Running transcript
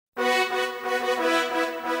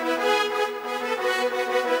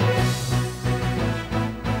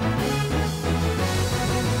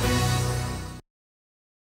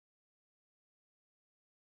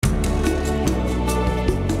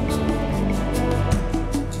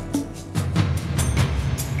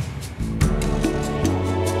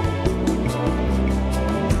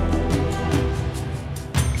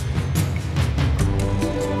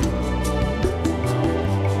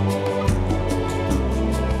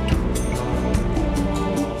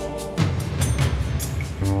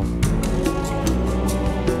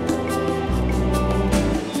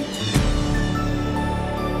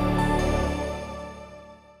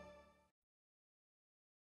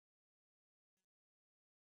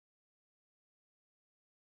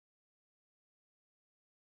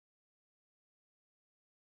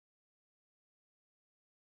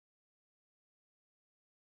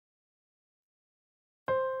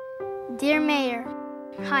Dear Mayor,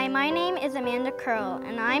 hi, my name is Amanda Curl,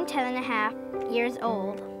 and I'm 10.5 years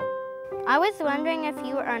old. I was wondering if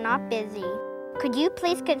you are not busy. Could you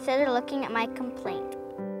please consider looking at my complaint?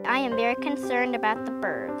 I am very concerned about the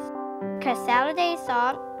birds, because Saturday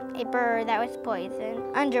saw a bird that was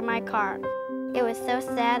poisoned under my car. It was so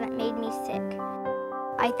sad it made me sick.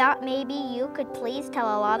 I thought maybe you could please tell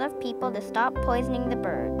a lot of people to stop poisoning the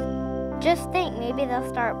birds. Just think, maybe they'll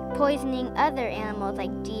start poisoning other animals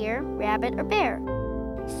like deer, rabbit, or bear.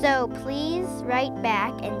 So please write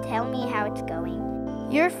back and tell me how it's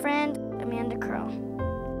going. Your friend, Amanda Curl.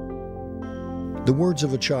 The words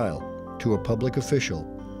of a child to a public official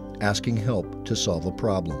asking help to solve a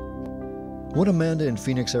problem. What Amanda in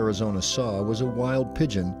Phoenix, Arizona saw was a wild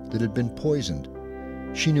pigeon that had been poisoned.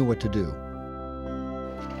 She knew what to do.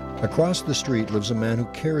 Across the street lives a man who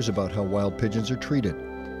cares about how wild pigeons are treated.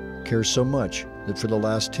 Cares so much that for the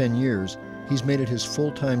last 10 years, he's made it his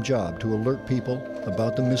full-time job to alert people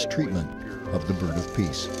about the mistreatment of the bird of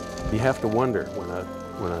peace. You have to wonder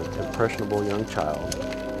when an impressionable young child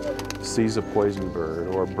sees a poisoned bird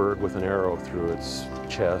or a bird with an arrow through its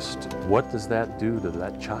chest, what does that do to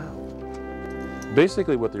that child?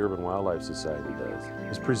 Basically what the Urban Wildlife Society does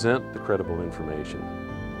is present the credible information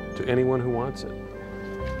to anyone who wants it.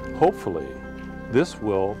 Hopefully, this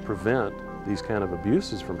will prevent these kind of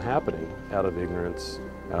abuses from happening out of ignorance,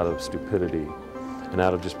 out of stupidity, and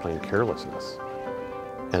out of just plain carelessness.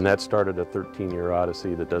 And that started a 13-year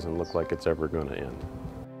odyssey that doesn't look like it's ever going to end.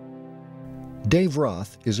 Dave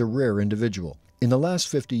Roth is a rare individual. In the last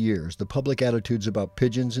 50 years, the public attitudes about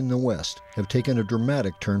pigeons in the West have taken a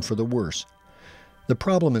dramatic turn for the worse. The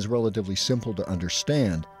problem is relatively simple to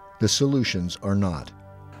understand. The solutions are not.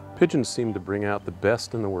 Pigeons seem to bring out the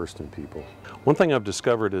best and the worst in people. One thing I've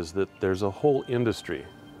discovered is that there's a whole industry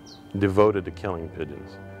devoted to killing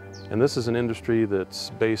pigeons. And this is an industry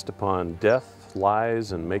that's based upon death,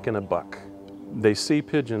 lies, and making a buck. They see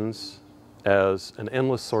pigeons as an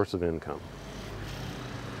endless source of income.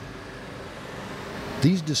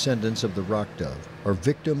 These descendants of the rock dove are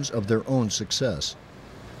victims of their own success.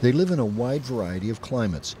 They live in a wide variety of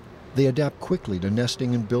climates. They adapt quickly to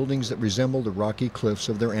nesting in buildings that resemble the rocky cliffs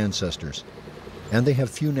of their ancestors. And they have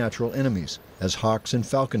few natural enemies, as hawks and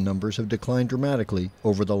falcon numbers have declined dramatically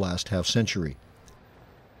over the last half-century.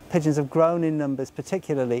 Pigeons have grown in numbers,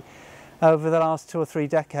 particularly over the last 2 or 3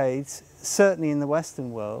 decades, certainly in the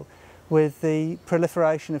Western world, with the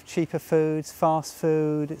proliferation of cheaper foods, fast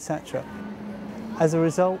food, etc. As a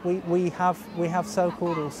result, we have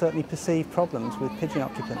so-called or certainly perceived problems with pigeon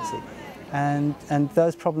occupancy. And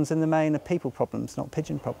those problems in the main are people problems, not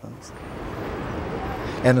pigeon problems.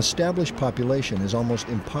 An established population is almost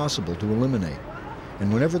impossible to eliminate.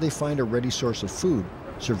 And whenever they find a ready source of food,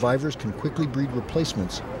 survivors can quickly breed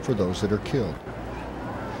replacements for those that are killed.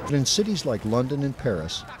 But in cities like London and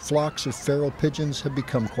Paris, flocks of feral pigeons have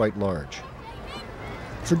become quite large.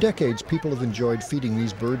 For decades, people have enjoyed feeding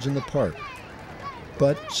these birds in the park.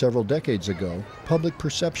 But several decades ago, public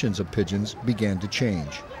perceptions of pigeons began to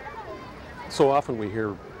change. So often we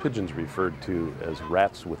hear pigeons referred to as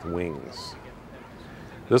rats with wings.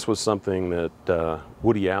 This was something that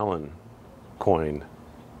Woody Allen coined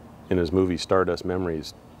in his movie Stardust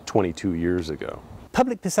Memories 22 years ago.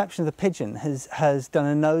 Public perception of the pigeon has done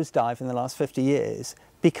a nosedive in the last 50 years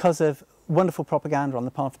because of wonderful propaganda on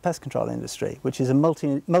the part of the pest control industry, which is a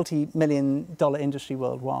multi-million-dollar industry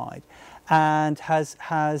worldwide, and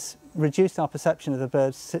has reduced our perception of the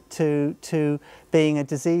birds to being a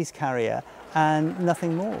disease carrier and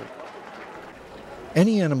nothing more.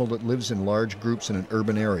 Any animal that lives in large groups in an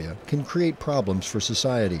urban area can create problems for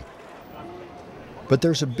society. But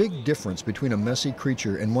there's a big difference between a messy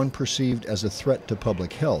creature and one perceived as a threat to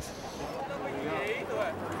public health.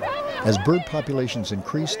 As bird populations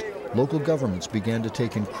increased, local governments began to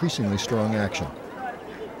take increasingly strong action.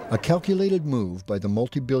 A calculated move by the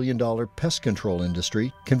multi-billion-dollar pest control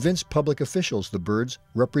industry convinced public officials the birds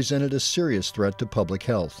represented a serious threat to public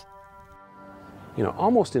health. You know,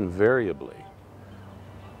 almost invariably,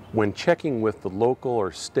 when checking with the local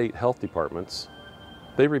or state health departments,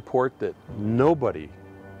 they report that nobody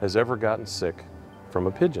has ever gotten sick from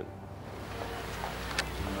a pigeon.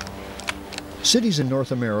 Cities in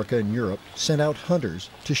North America and Europe sent out hunters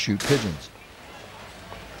to shoot pigeons.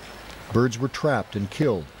 Birds were trapped and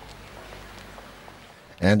killed.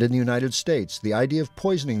 And in the United States, the idea of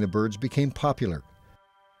poisoning the birds became popular,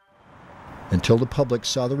 until the public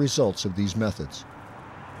saw the results of these methods.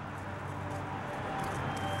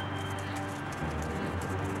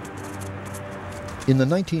 In the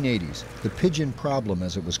 1980s, the pigeon problem,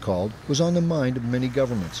 as it was called, was on the mind of many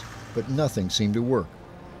governments, but nothing seemed to work.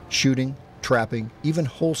 Shooting, Trapping, even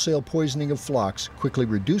wholesale poisoning of flocks quickly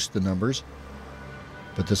reduced the numbers,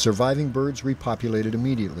 but the surviving birds repopulated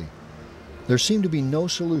immediately. There seemed to be no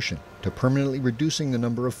solution to permanently reducing the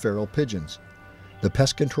number of feral pigeons. The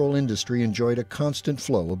pest control industry enjoyed a constant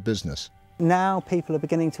flow of business. Now people are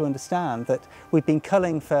beginning to understand that we've been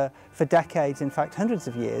culling for decades, in fact hundreds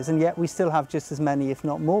of years, and yet we still have just as many, if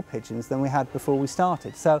not more, pigeons than we had before we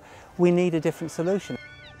started. So we need a different solution.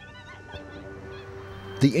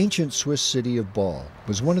 The ancient Swiss city of Bâle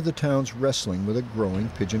was one of the towns wrestling with a growing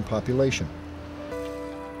pigeon population.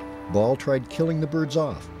 Bâle tried killing the birds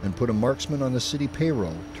off and put a marksman on the city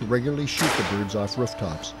payroll to regularly shoot the birds off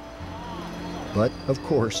rooftops. But, of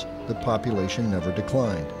course, the population never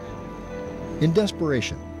declined. In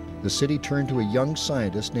desperation, the city turned to a young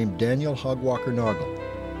scientist named Daniel Hogwalker-Nagel.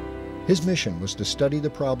 His mission was to study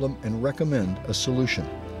the problem and recommend a solution.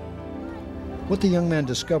 What the young man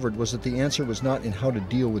discovered was that the answer was not in how to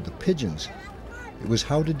deal with the pigeons, it was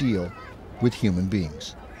how to deal with human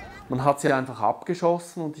beings. Man hat sie einfach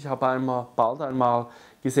abgeschossen und ich habe bald einmal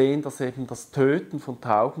gesehen, dass eben das Töten von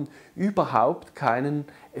Tauben überhaupt keinen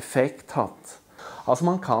Effekt hat. Also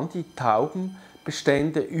man kann die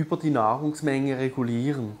Taubenbestände über die Nahrungsmenge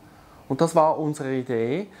regulieren. Und das war unsere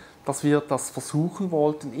Idee, dass wir das versuchen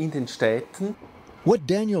wollten in den Städten. What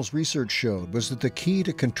Daniel's research showed was that the key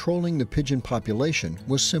to controlling the pigeon population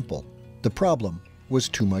was simple. The problem was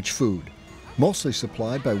too much food, mostly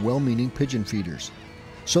supplied by well-meaning pigeon feeders.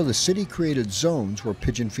 So the city created zones where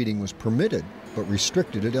pigeon feeding was permitted, but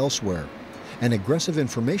restricted it elsewhere. An aggressive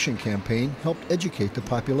information campaign helped educate the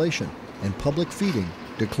population, and public feeding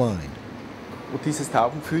declined. Und dieses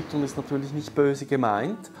Taubenfüttern ist natürlich nicht böse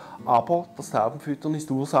gemeint, aber das Taubenfüttern ist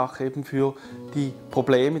Ursache eben für die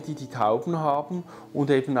Probleme, die die Tauben haben und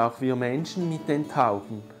eben auch wir Menschen mit den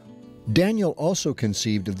Tauben. Daniel also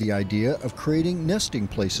conceived of the idea of creating nesting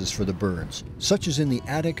places for the birds, such as in the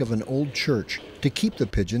attic of an old church, to keep the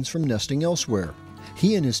pigeons from nesting elsewhere.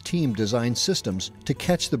 He and his team designed systems to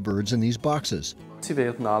catch the birds in these boxes. Sie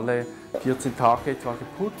werden alle 14 Tage etwa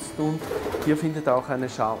geputzt und hier findet auch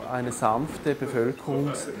eine sanfte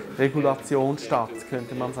Bevölkerungsregulation statt,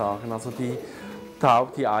 könnte man sagen. Also die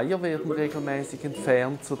Eier werden regelmäßig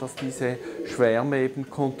entfernt, sodass diese Schwärme eben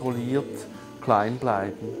kontrolliert klein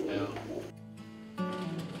bleiben.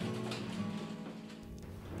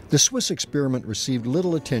 The Swiss experiment received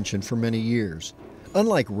little attention for many years.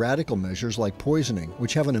 Unlike radical measures like poisoning,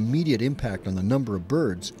 which have an immediate impact on the number of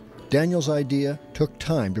birds, Daniel's idea took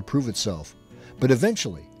time to prove itself. But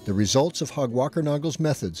eventually, the results of Hogwalker-Nagel's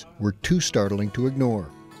methods were too startling to ignore.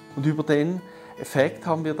 Und über den Effekt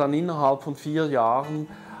haben wir dann innerhalb von 4 Jahren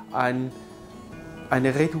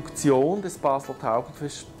eine Reduktion des Basler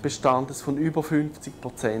Taubenbestandes von über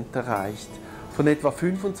 50% erreicht. Von etwa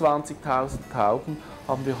 25.000 Tauben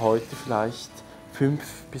haben wir heute vielleicht 5.000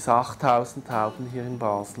 bis 8.000 Tauben hier in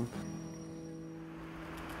Basel.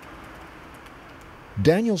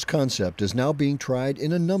 Daniel's concept is now being tried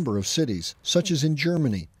in a number of cities, such as in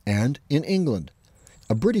Germany and in England.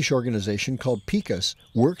 A British organization called Pigeons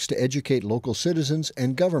works to educate local citizens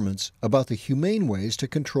and governments about the humane ways to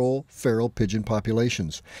control feral pigeon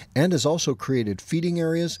populations, and has also created feeding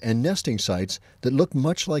areas and nesting sites that look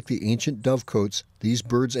much like the ancient dovecotes these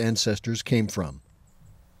birds' ancestors came from.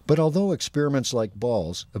 But although experiments like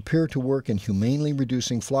Bâle's appear to work in humanely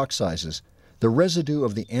reducing flock sizes, the residue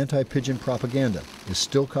of the anti-pigeon propaganda is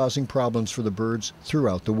still causing problems for the birds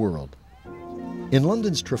throughout the world. In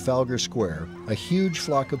London's Trafalgar Square, a huge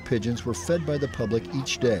flock of pigeons were fed by the public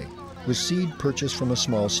each day, with seed purchased from a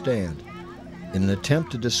small stand. In an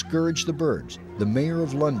attempt to discourage the birds, the mayor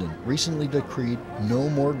of London recently decreed no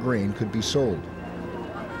more grain could be sold.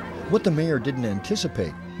 What the mayor didn't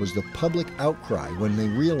anticipate was the public outcry when they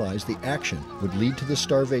realized the action would lead to the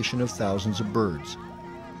starvation of thousands of birds.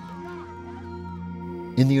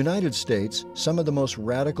 In the United States, some of the most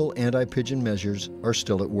radical anti-pigeon measures are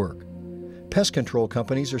still at work. Pest control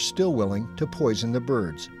companies are still willing to poison the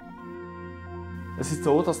birds. Es ist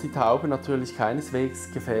so, dass die Taube natürlich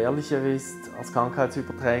keineswegs gefährlicher ist als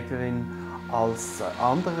Krankheitsüberträgerin als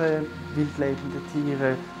andere wildlebende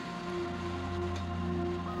Tiere.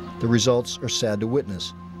 The results are sad to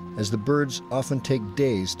witness, as the birds often take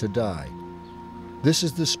days to die. This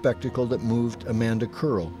is the spectacle that moved Amanda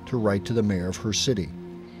Curl to write to the mayor of her city.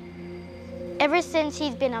 Ever since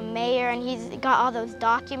he's been a mayor and he's got all those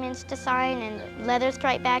documents to sign and letters to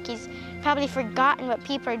write back, he's probably forgotten what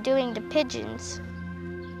people are doing to pigeons.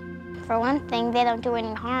 For one thing, they don't do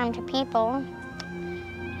any harm to people.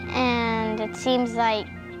 And it seems like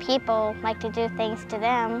people like to do things to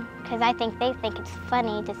them because I think they think it's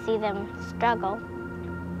funny to see them struggle.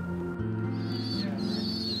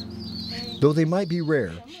 Though they might be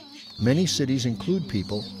rare, many cities include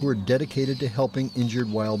people who are dedicated to helping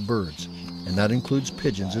injured wild birds, and that includes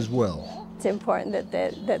pigeons as well. It's important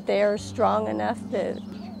that they are strong enough that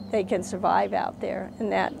they can survive out there,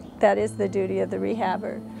 and that is the duty of the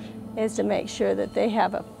rehabber, is to make sure that they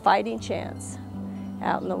have a fighting chance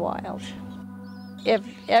out in the wild. If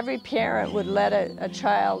every parent would let a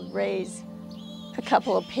child raise a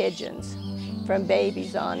couple of pigeons from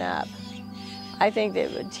babies on up, I think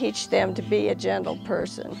that would teach them to be a gentle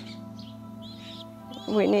person.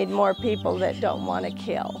 We need more people that don't want to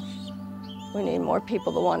kill. We need more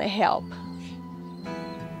people that want to help.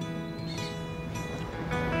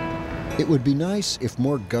 It would be nice if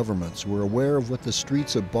more governments were aware of what the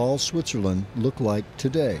streets of Bâle, Switzerland look like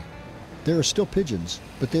today. There are still pigeons,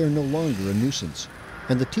 but they are no longer a nuisance.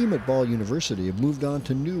 And the team at Bâle University have moved on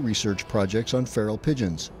to new research projects on feral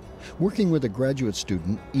pigeons. Working with a graduate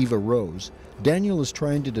student, Eva Rose, Daniel is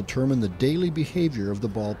trying to determine the daily behavior of the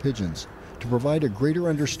Bâle pigeons to provide a greater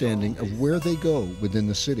understanding of where they go within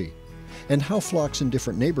the city and how flocks in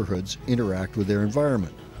different neighborhoods interact with their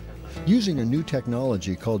environment. Using a new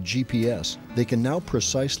technology called GPS, they can now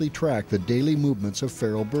precisely track the daily movements of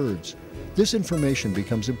feral birds. This information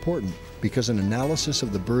becomes important because an analysis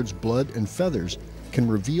of the bird's blood and feathers can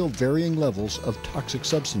reveal varying levels of toxic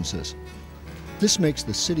substances. This makes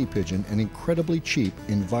the city pigeon an incredibly cheap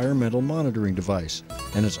environmental monitoring device,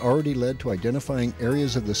 and has already led to identifying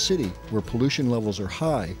areas of the city where pollution levels are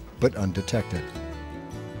high but undetected.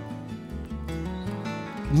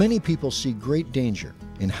 Many people see great danger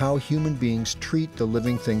in how human beings treat the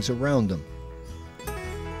living things around them.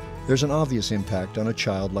 There's an obvious impact on a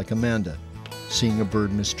child like Amanda, seeing a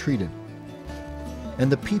bird mistreated.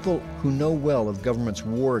 And the people who know well of government's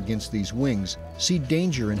war against these wings see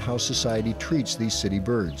danger in how society treats these city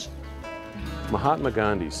birds. Mahatma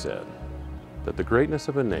Gandhi said that the greatness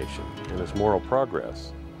of a nation and its moral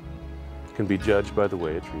progress can be judged by the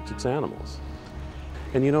way it treats its animals.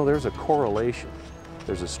 And you know, there's a correlation.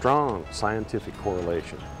 There's a strong scientific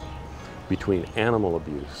correlation between animal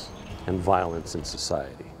abuse and violence in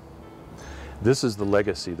society. This is the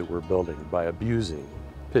legacy that we're building by abusing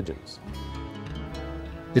pigeons.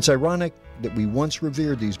 It's ironic that we once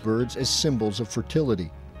revered these birds as symbols of fertility.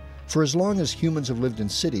 For as long as humans have lived in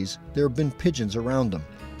cities, there have been pigeons around them.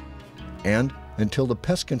 And until the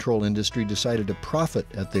pest control industry decided to profit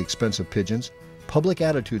at the expense of pigeons, public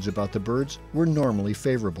attitudes about the birds were normally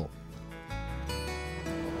favorable.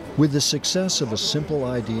 With the success of a simple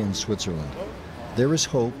idea in Switzerland, there is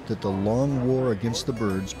hope that the long war against the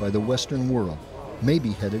birds by the Western world may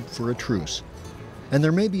be headed for a truce. And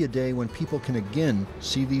there may be a day when people can again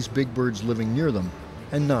see these big birds living near them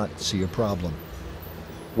and not see a problem.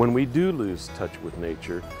 When we do lose touch with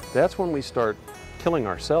nature, that's when we start killing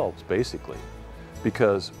ourselves, basically.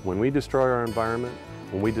 Because when we destroy our environment,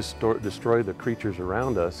 when we destroy the creatures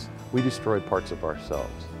around us, we destroy parts of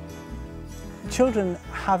ourselves. Children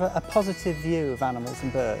have a positive view of animals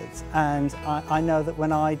and birds, and I know that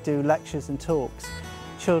when I do lectures and talks,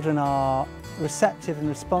 children are receptive and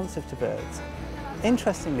responsive to birds.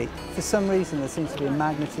 Interestingly, for some reason there seems to be a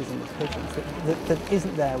magnetism with pigeons that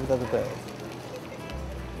isn't there with other birds.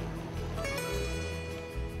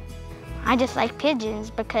 I just like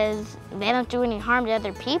pigeons because they don't do any harm to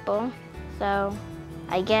other people. So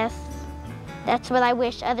I guess that's what I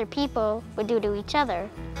wish other people would do to each other.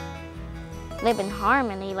 Live in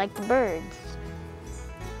harmony like the birds.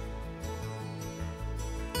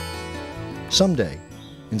 Someday,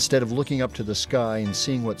 instead of looking up to the sky and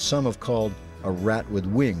seeing what some have called a rat with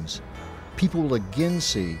wings, people will again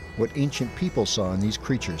see what ancient people saw in these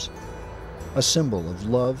creatures. A symbol of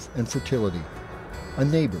love and fertility, a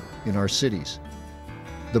neighbor in our cities,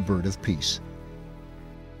 the bird of peace.